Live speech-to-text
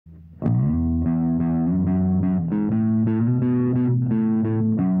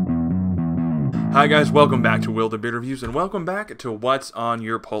Hi guys, welcome back to WildeBeard Reviews, and welcome back to What's on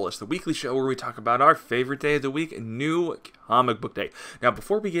Your Pull List, the weekly show where we talk about our favorite day of the week, New Comic Book Day. Now,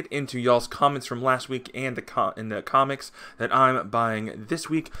 before we get into y'all's comments from last week and the comics that I'm buying this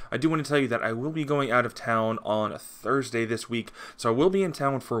week, I do want to tell you that I will be going out of town on Thursday this week, so I will be in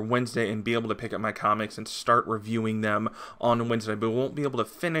town for Wednesday and be able to pick up my comics and start reviewing them on Wednesday, but won't be able to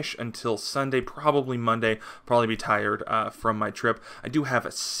finish until Sunday, probably Monday. Probably be tired from my trip. I do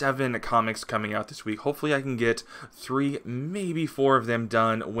have 7 comics coming out this week. Hopefully I can get 3, maybe 4 of them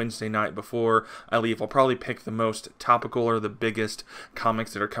done Wednesday night before I leave. I'll probably pick the most topical or the biggest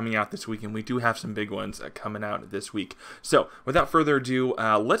comics that are coming out this week, and we do have some big ones coming out this week. So without further ado,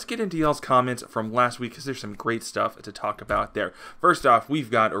 let's get into y'all's comments from last week, because there's some great stuff to talk about there. First off, we've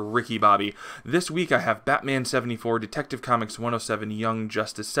got Ricky Bobby. This week I have Batman 74, Detective Comics 107, Young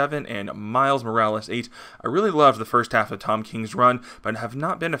Justice 7, and Miles Morales 8. I really loved the first half of Tom King's run, but have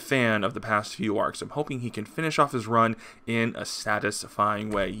not been a fan of the past few arcs. I'm hoping he can finish off his run in a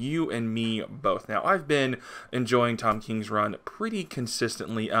satisfying way. You and me both. Now, I've been enjoying Tom King's run pretty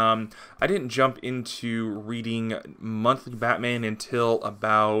consistently. I didn't jump into reading monthly Batman until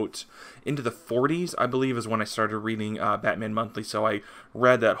about into the 40s, I believe, is when I started reading Batman Monthly, so I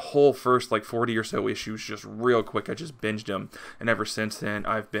read that whole first, 40 or so issues just real quick. I just binged them, and ever since then,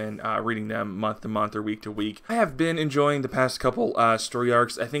 I've been reading them month to month or week to week. I have been enjoying the past couple story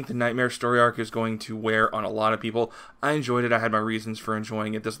arcs. I think the Nightmare story arc is going to wear on a lot of people. I enjoyed it. I had my reasons for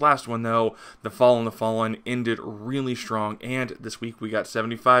enjoying it. This last one, though, The Fall and the Fallen, ended really strong, and this week we got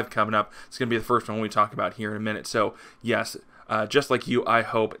 75 coming up. It's going to be the first one we talk about here in a minute, so yes, just like you, I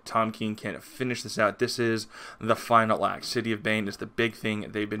hope Tom King can finish this out. This is the final act. City of Bane is the big thing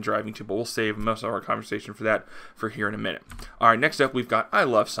they've been driving to, but we'll save most of our conversation for that for here in a minute. All right, next up, we've got I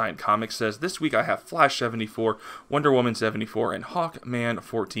Love Signed Comics. Says this week I have Flash 74, Wonder Woman 74, and Hawkman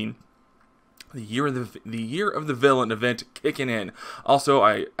 14. The year of the villain event kicking in.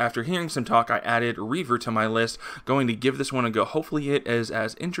 Also, after hearing some talk, I added Reaver to my list. Going to give this one a go. Hopefully it is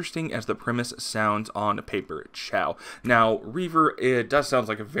as interesting as the premise sounds on paper. Ciao. Now, Reaver, it does sound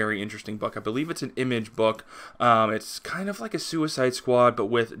like a very interesting book. I believe it's an Image book. It's kind of like a Suicide Squad, but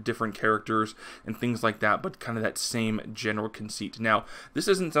with different characters and things like that, but kind of that same general conceit. Now, this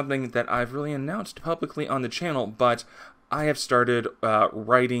isn't something that I've really announced publicly on the channel, but I have started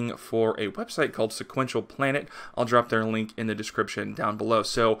writing for a website called Sequential Planet. I'll drop their link in the description down below.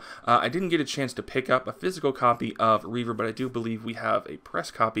 So I didn't get a chance to pick up a physical copy of Reaver, but I do believe we have a press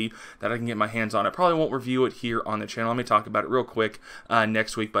copy that I can get my hands on. I probably won't review it here on the channel. I may talk about it real quick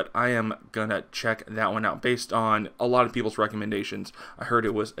next week, but I am going to check that one out based on a lot of people's recommendations. I heard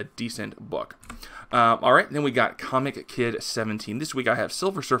it was a decent book. All right, then we got Comic Kid 17. This week I have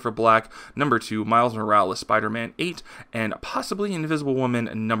Silver Surfer Black, number 2, Miles Morales, Spider-Man 8, and possibly Invisible Woman,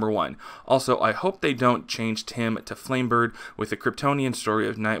 number 1. Also, I hope they don't change Tim to Flamebird with the Kryptonian story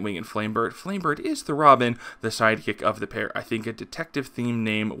of Nightwing and Flamebird. Flamebird is the Robin, the sidekick of the pair. I think a detective-themed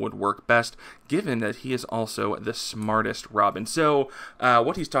name would work best, given that he is also the smartest Robin. So,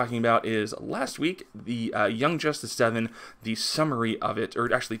 what he's talking about is last week, the Young Justice 7, the summary of it,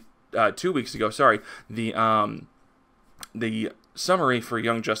 or actually 2 weeks ago, sorry, the summary for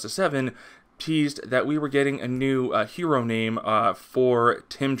Young Justice 7 teased that we were getting a new hero name for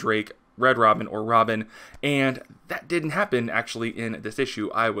Tim Drake, Red Robin, or Robin, and that didn't happen actually in this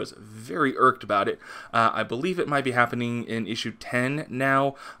issue. I was very irked about it. I believe it might be happening in issue 10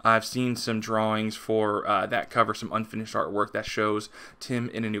 now. I've seen some drawings for that cover, some unfinished artwork that shows Tim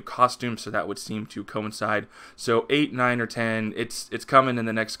in a new costume, so that would seem to coincide. So 8, 9, or 10, it's coming in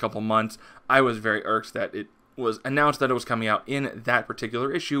the next couple months. I was very irked that it was announced that it was coming out in that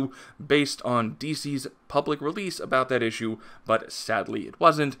particular issue based on DC's public release about that issue, but sadly it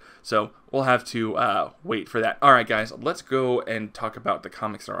wasn't, so we'll have to wait for that. Alright guys, let's go and talk about the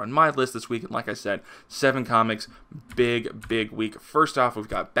comics that are on my list this week, and like I said, 7 comics, big week. First off, we've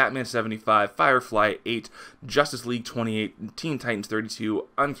got Batman 75, Firefly 8, Justice League 28, Teen Titans 32,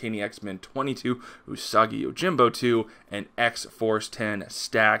 Uncanny X-Men 22, Usagi Yojimbo 2, and X-Force 10.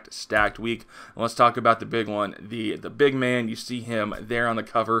 Stacked week. And let's talk about the big one, the big man. You see him there on the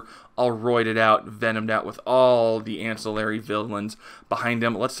cover, all roided out, venomed out with all the ancillary villains behind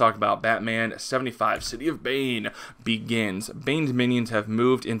him. Let's talk about Batman 75. City of Bane begins. Bane's minions have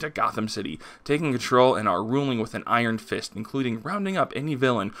moved into Gotham City, taking control and are ruling with an iron fist, including rounding up any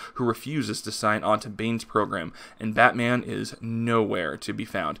villain who refuses to sign on to Bane's program, and Batman is nowhere to be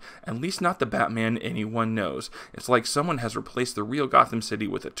found. At least not the Batman anyone knows. It's like someone has replaced the real Gotham City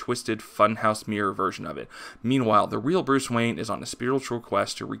with a twisted funhouse mirror version of it. Meanwhile, the real Bruce Wayne is on a spiritual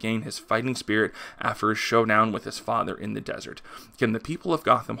quest to regain his fighting spirit after Luthor's showdown with his father in the desert? Can the people of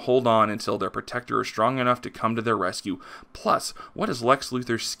Gotham hold on until their protector is strong enough to come to their rescue? Plus, what does Lex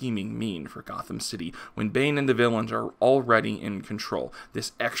Luthor's scheming mean for Gotham City when Bane and the villains are already in control?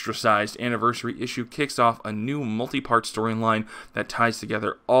 This extra-sized anniversary issue kicks off a new multi-part storyline that ties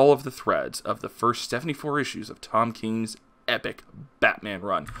together all of the threads of the first 74 issues of Tom King's epic Batman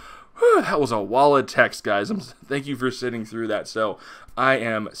run. Whew, that was a wall of text, guys. Thank you for sitting through that. So I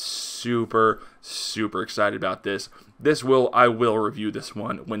am super excited about this. I will review this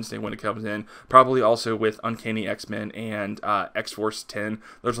one Wednesday when it comes in. Probably also with Uncanny X-Men and X-Force 10.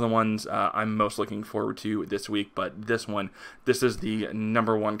 Those are the ones I'm most looking forward to this week. But this is the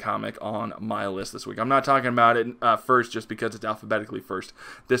 #1 comic on my list this week. I'm not talking about it first just because it's alphabetically first.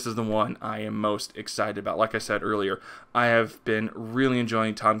 This is the one I am most excited about. Like I said earlier, I have been really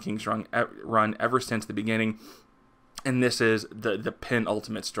enjoying Tom King's run ever since the beginning. And this is the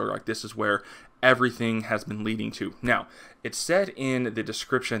penultimate story arc. This is where everything has been leading to. Now, it said in the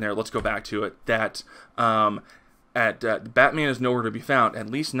description there, let's go back to it, that Batman is nowhere to be found, at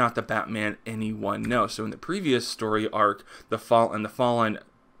least not the Batman anyone knows. So in the previous story arc, the Fallen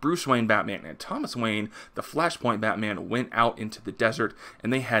Bruce Wayne Batman and Thomas Wayne, the Flashpoint Batman, went out into the desert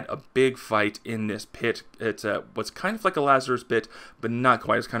and they had a big fight in this pit. It's what's kind of like a Lazarus pit, but not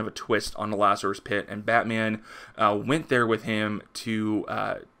quite. It's kind of a twist on the Lazarus pit. And Batman went there with him to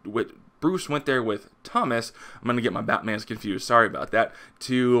Bruce went there with Thomas. I'm gonna get my Batmans confused. Sorry about that.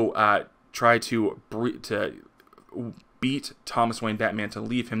 To try to beat Thomas Wayne Batman, to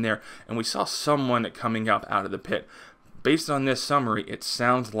leave him there. And we saw someone coming up out of the pit. Based on this summary, it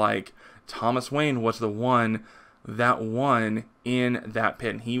sounds like Thomas Wayne was the one that won in that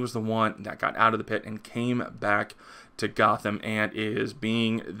pit. And he was the one that got out of the pit and came back to Gotham and is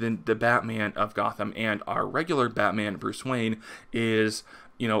being the Batman of Gotham. And our regular Batman, Bruce Wayne, is,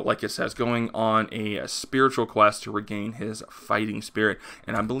 you know, like it says, going on a spiritual quest to regain his fighting spirit.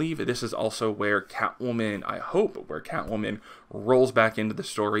 And I believe this is also where Catwoman, I hope, where Catwoman rolls back into the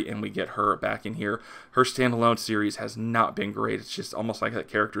story and we get her back in here. Her standalone series has not been great. It's just almost like that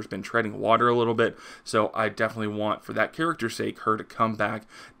character's been treading water a little bit. So I definitely want, for that character's sake, her to come back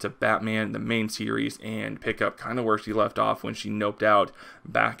to Batman, the main series, and pick up kind of where she left off when she noped out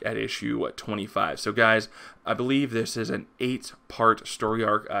back at issue 25. So guys, I believe this is an 8-part story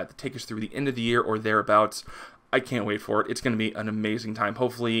arc to take us through the end of the year or thereabouts. I can't wait for it. It's going to be an amazing time.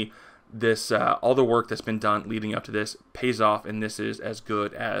 Hopefully this all the work that's been done leading up to this pays off, and this is as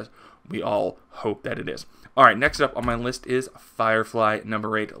good as we all hope that it is. All right, next up on my list is Firefly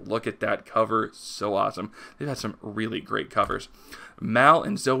 #8. Look at that cover. So awesome. They've had some really great covers. Mal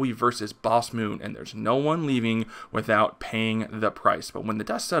and Zoe versus Boss Moon, and there's no one leaving without paying the price. But when the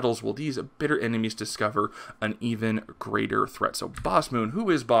dust settles, will these bitter enemies discover an even greater threat? So Boss Moon, who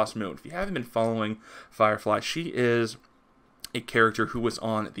is Boss Moon? If you haven't been following Firefly, she is a character who was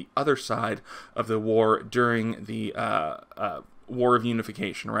on the other side of the war during the War of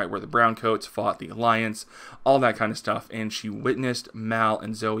Unification, right, where the Browncoats fought the Alliance, all that kind of stuff, and she witnessed Mal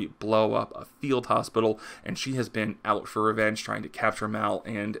and Zoe blow up a field hospital, and she has been out for revenge, trying to capture Mal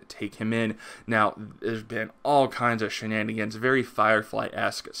and take him in. Now, there's been all kinds of shenanigans, very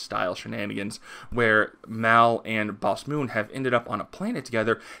Firefly-esque style shenanigans, where Mal and Boss Moon have ended up on a planet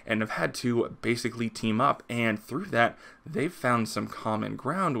together and have had to basically team up, and through that, they've found some common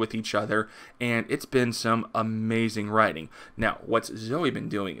ground with each other, and it's been some amazing writing. Now, what's Zoe been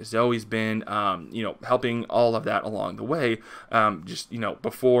doing? Zoe's been, helping all of that along the way,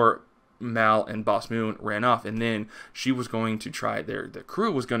 before Mal and Boss Moon ran off, and then she was going to try, the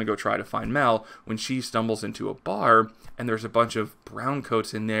crew was going to go try to find Mal when she stumbles into a bar, and there's a bunch of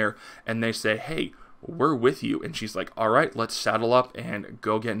browncoats in there, and they say, hey, we're with you. And she's like, all right, let's saddle up and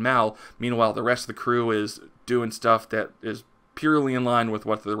go get Mal. Meanwhile, the rest of the crew is doing stuff that is purely in line with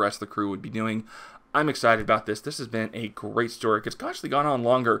what the rest of the crew would be doing. I'm excited about this. This has been a great story. It's actually gone on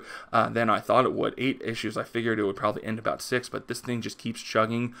longer than I thought it would. 8 issues. I figured it would probably end about 6, but this thing just keeps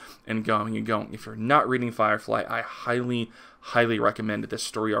chugging and going and going. If you're not reading Firefly, I highly recommend it. This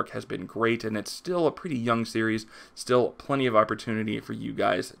story arc has been great, and it's still a pretty young series. Still plenty of opportunity for you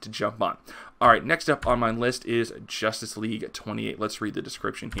guys to jump on. All right, next up on my list is Justice League 28. Let's read the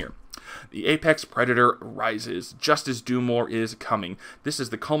description here. The apex predator rises. Justice Doomore is coming. This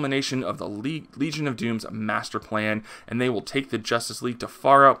is the culmination of the Legion of Doom's master plan, and they will take the Justice League to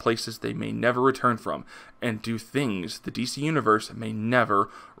far out places they may never return from, and do things the DC Universe may never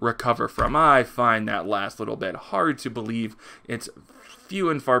recover from. I find that last little bit hard to believe. It's few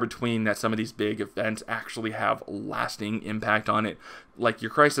and far between that some of these big events actually have lasting impact on it, like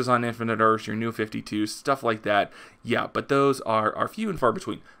your Crisis on Infinite Earths, your New 52, stuff like that. Yeah, but those are few and far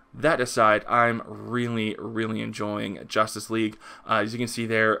between. that aside, I'm really, really enjoying Justice League. As you can see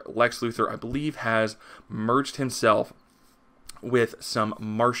there, Lex Luthor, I believe, has merged himself with some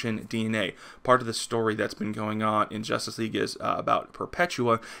Martian DNA. Part of the story that's been going on in Justice League is about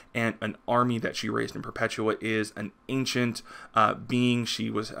Perpetua, and an army that she raised in Perpetua is an ancient being. She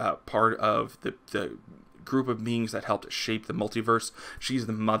was part of the group of beings that helped shape the multiverse. She's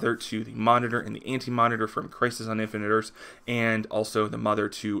the mother to the Monitor and the Anti-Monitor from Crisis on Infinite Earths, and also the mother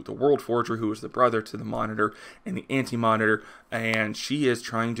to the World Forger, who is the brother to the Monitor and the Anti-Monitor, and she is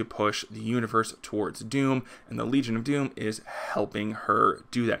trying to push the universe towards Doom, and the Legion of Doom is helping her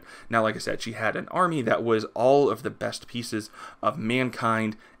do that. Now, like I said, she had an army that was all of the best pieces of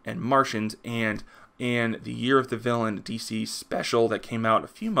mankind and Martians, and in the Year of the Villain DC special that came out a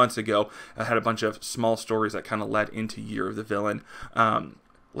few months ago, had a bunch of small stories that kind of led into Year of the Villain.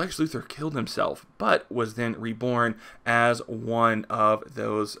 Lex Luthor killed himself, but was then reborn as one of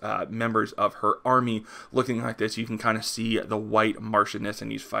those members of her army. Looking like this, you can kind of see the white Martianness,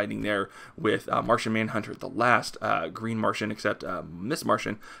 and he's fighting there with Martian Manhunter, the last green Martian, except Miss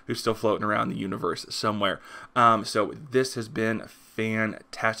Martian, who's still floating around the universe somewhere. So this has been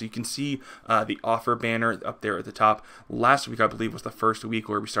fantastic. You can see the offer banner up there at the top. Last week, I believe, was the first week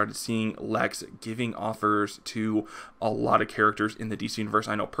where we started seeing Lex giving offers to a lot of characters in the DC universe.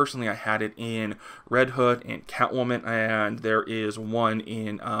 I know personally I had it in Red Hood and Catwoman, and there is one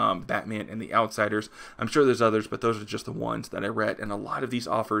in Batman and the Outsiders. I'm sure there's others, but those are just the ones that I read, and a lot of these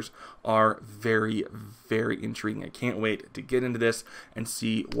offers are very, very intriguing. I can't wait to get into this and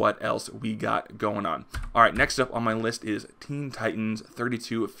see what else we got going on. All right, next up on my list is Teen Titans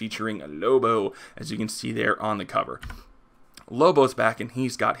 32 featuring Lobo, as you can see there on the cover. Lobo's back, and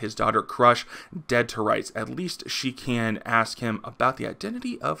he's got his daughter Crush dead to rights. At least she can ask him about the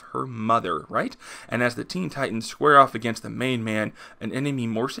identity of her mother, right? And as the Teen Titans square off against the main man, an enemy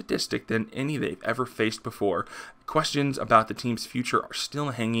more sadistic than any they've ever faced before, questions about the team's future are still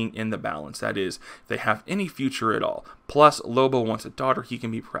hanging in the balance. That is, if they have any future at all. Plus, Lobo wants a daughter he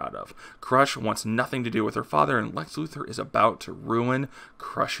can be proud of. Crush wants nothing to do with her father, and Lex Luthor is about to ruin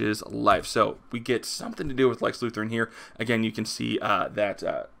Crush's life. So we get something to do with Lex Luthor in here. Again, you can see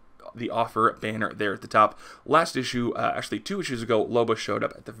that the offer banner there at the top. Last issue, actually 2 issues ago, Lobo showed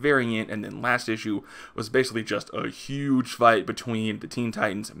up at the very end, and then last issue was basically just a huge fight between the Teen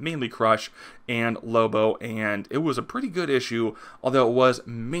Titans, mainly Crush, and Lobo, and it was a pretty good issue, although it was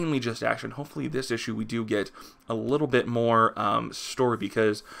mainly just action. Hopefully this issue we do get a little bit more story,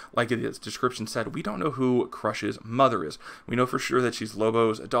 because like the description said, we don't know who Crush's mother is. We know for sure that she's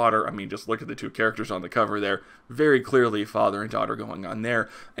Lobo's daughter. I mean, just look at the 2 characters on the cover there. Very clearly father and daughter going on there.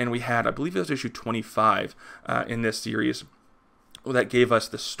 And we had, I believe it was issue 25 in this series, that gave us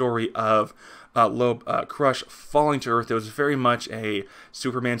the story of Crush falling to Earth. It was very much a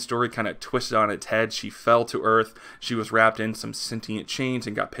Superman story, kind of twisted on its head. She fell to Earth. She was wrapped in some sentient chains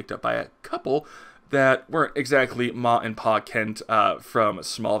and got picked up by a couple that weren't exactly Ma and Pa Kent from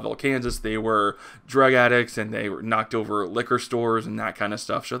Smallville, Kansas. They were drug addicts, and they were knocked over liquor stores and that kind of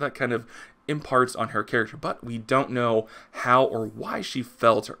stuff. So that kind of imparts on her character, but we don't know how or why she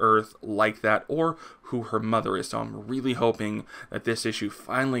fell to Earth like that, or who her mother is. So I'm really hoping that this issue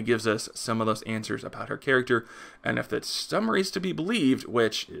finally gives us some of those answers about her character, and if that summary is to be believed,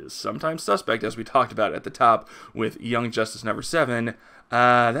 which is sometimes suspect, as we talked about at the top with Young Justice number 7,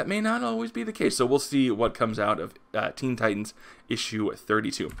 that may not always be the case. So we'll see what comes out of Teen Titans issue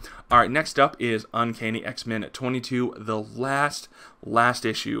 32. All right, next up is Uncanny X-Men 22, the last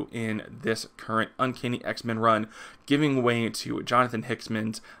issue in this current Uncanny X-Men run, giving way to Jonathan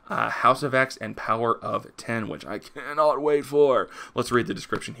Hickman's House of X and Power of 10, which I cannot wait for. Let's read the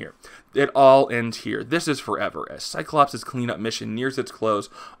description here. It all ends here. This is forever. As Cyclops' cleanup mission nears its close,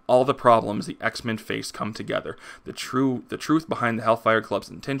 all the problems the X-Men face come together. The truth behind the Hellfire Club's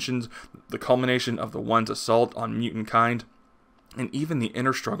intentions, the culmination of the One's assault on mutant kind, and even the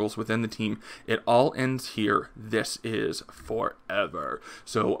inner struggles within the team. It all ends here. This is forever.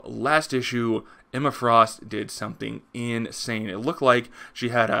 So last issue, Emma Frost did something insane. It looked like she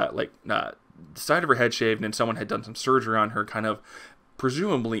had the side of her head shaved, and someone had done some surgery on her, kind of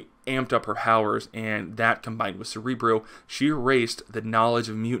presumably amped up her powers, and that combined with Cerebro, she erased the knowledge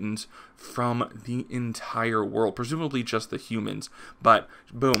of mutants from the entire world, presumably just the humans. But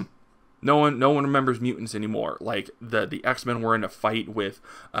boom. No one remembers mutants anymore. Like, the X-Men were in a fight with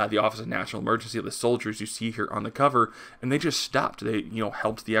the Office of National Emergency, the soldiers you see here on the cover, and they just stopped. They,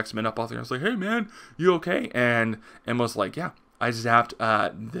 helped the X-Men up off there. I was like, hey, man, you okay? And Emma's like, yeah, I zapped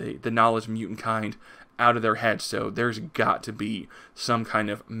the knowledge of mutant kind out of their head. So there's got to be some kind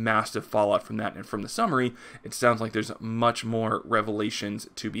of massive fallout from that. And from the summary, it sounds like there's much more revelations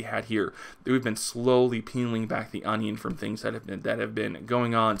to be had here. We've been slowly peeling back the onion from things that have been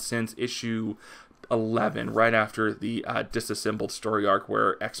going on since issue 11, right after the disassembled story arc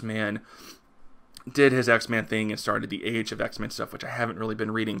where X-Man did his X-Men thing and started the Age of X-Men stuff, which I haven't really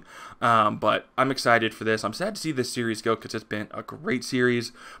been reading, but I'm excited for this. I'm sad to see this series go because it's been a great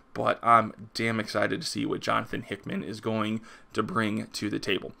series, but I'm damn excited to see what Jonathan Hickman is going to bring to the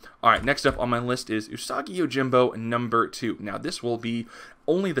table. All right, next up on my list is Usagi Yojimbo #2. Now, this will be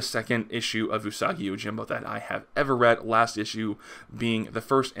only the second issue of Usagi Yojimbo that I have ever read, last issue being the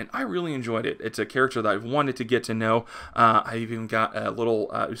first, and I really enjoyed it. It's a character that I've wanted to get to know. I even got a little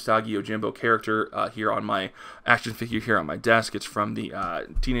Usagi Yojimbo character here on my action figure here on my desk. It's from the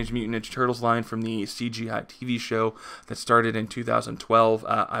Teenage Mutant Ninja Turtles line from the CGI TV show that started in 2012,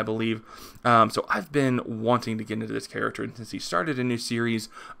 I believe. So I've been wanting to get into this character, and since he started a new series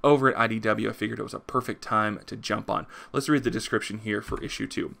over at IDW, I figured it was a perfect time to jump on. Let's read the description here for issue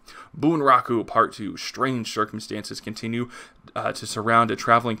 2. Bunraku Part 2. Strange circumstances continue to surround a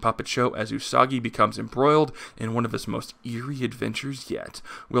traveling puppet show as Usagi becomes embroiled in one of his most eerie adventures yet.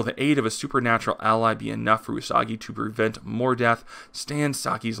 Will the aid of a supernatural ally be enough for Usagi to prevent more death? Stan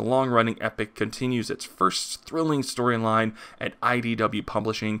Saki's long-running epic continues its first thrilling storyline at IDW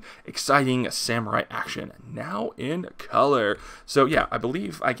Publishing. Exciting samurai action, now in color. So yeah,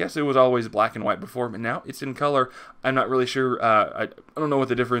 I guess it was always black and white before, but now it's in color. I'm not really sure. I don't know what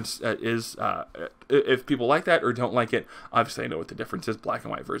the difference is, if people like that or don't like it. Obviously, I know what the difference is, black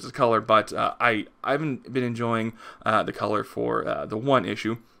and white versus color, but I haven't been enjoying the color for the one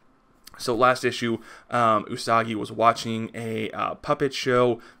issue. So last issue, Usagi was watching a puppet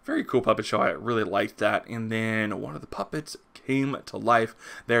show, very cool puppet show, I really liked that, and then one of the puppets came to life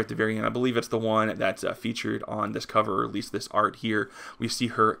there at the very end. I believe it's the one that's featured on this cover, or at least this art here. We see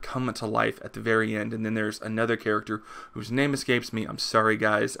her come to life at the very end, and then there's another character whose name escapes me. I'm sorry,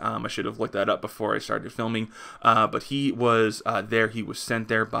 guys. I should have looked that up before I started filming, but he was there. He was sent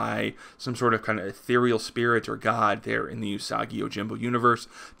there by some sort of kind of ethereal spirit or god there in the Usagi Yojimbo universe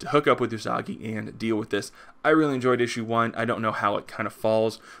to hook up with Usagi and deal with this. I really enjoyed issue 1. I don't know how it kind of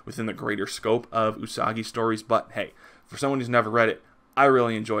falls within the greater scope of Usagi stories, but hey, for someone who's never read it, I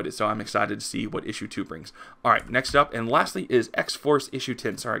really enjoyed it, so I'm excited to see what issue 2 brings. Alright, next up, and lastly, is X-Force issue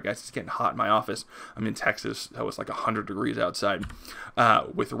 10. Sorry, guys, it's getting hot in my office. I'm in Texas, so it's like 100 degrees outside.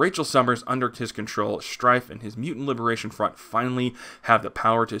 With Rachel Summers under his control, Strife and his Mutant Liberation Front finally have the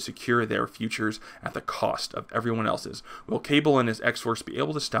power to secure their futures at the cost of everyone else's. Will Cable and his X-Force be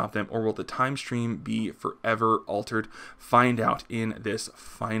able to stop them, or will the time stream be forever altered? Find out in this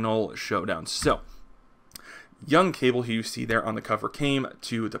final showdown. So, young Cable, who you see there on the cover, came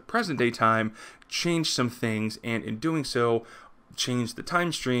to the present day time, changed some things, and in doing so, changed the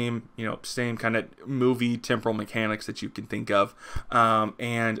time stream, same kind of movie temporal mechanics that you can think of,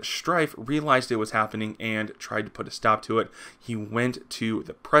 and Strife realized it was happening and tried to put a stop to it. He went to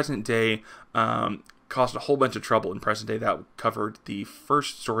the present day, caused a whole bunch of trouble in present day. That covered the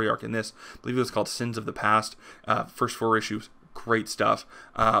first story arc in this. I believe it was called Sins of the Past, first 4 issues. Great stuff,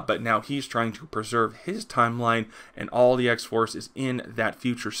 but now he's trying to preserve his timeline, and all the X-Force is in that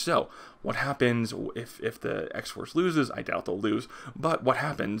future. So what happens if the X-Force loses? I doubt they'll lose, but what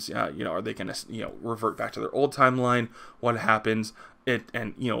happens? Are they going to revert back to their old timeline? What happens?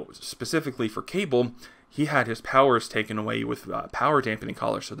 Specifically for Cable, he had his powers taken away with power dampening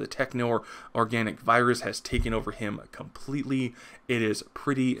collars, so the techno-organic virus has taken over him completely. It is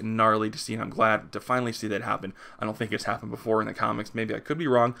pretty gnarly to see, and I'm glad to finally see that happen. I don't think it's happened before in the comics. Maybe I could be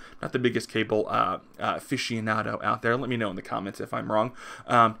wrong. Not the biggest Cable aficionado out there. Let me know in the comments if I'm wrong.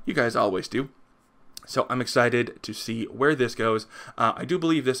 You guys always do. So I'm excited to see where this goes. I do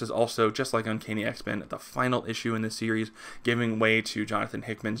believe this is also, just like Uncanny X-Men, the final issue in the series, giving way to Jonathan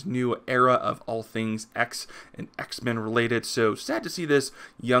Hickman's new era of all things X and X-Men related. So sad to see this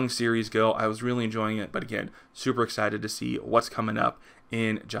young series go. I was really enjoying it, but again, super excited to see what's coming up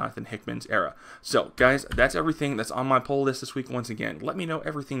in Jonathan Hickman's era. So, guys, that's everything that's on my poll list this week. Once again, let me know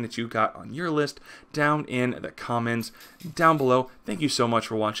everything that you got on your list down in the comments down below. Thank you so much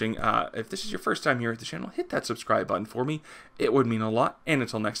for watching. If this is your first time here at the channel, hit that subscribe button for me. It would mean a lot. And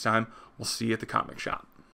until next time, we'll see you at the comic shop.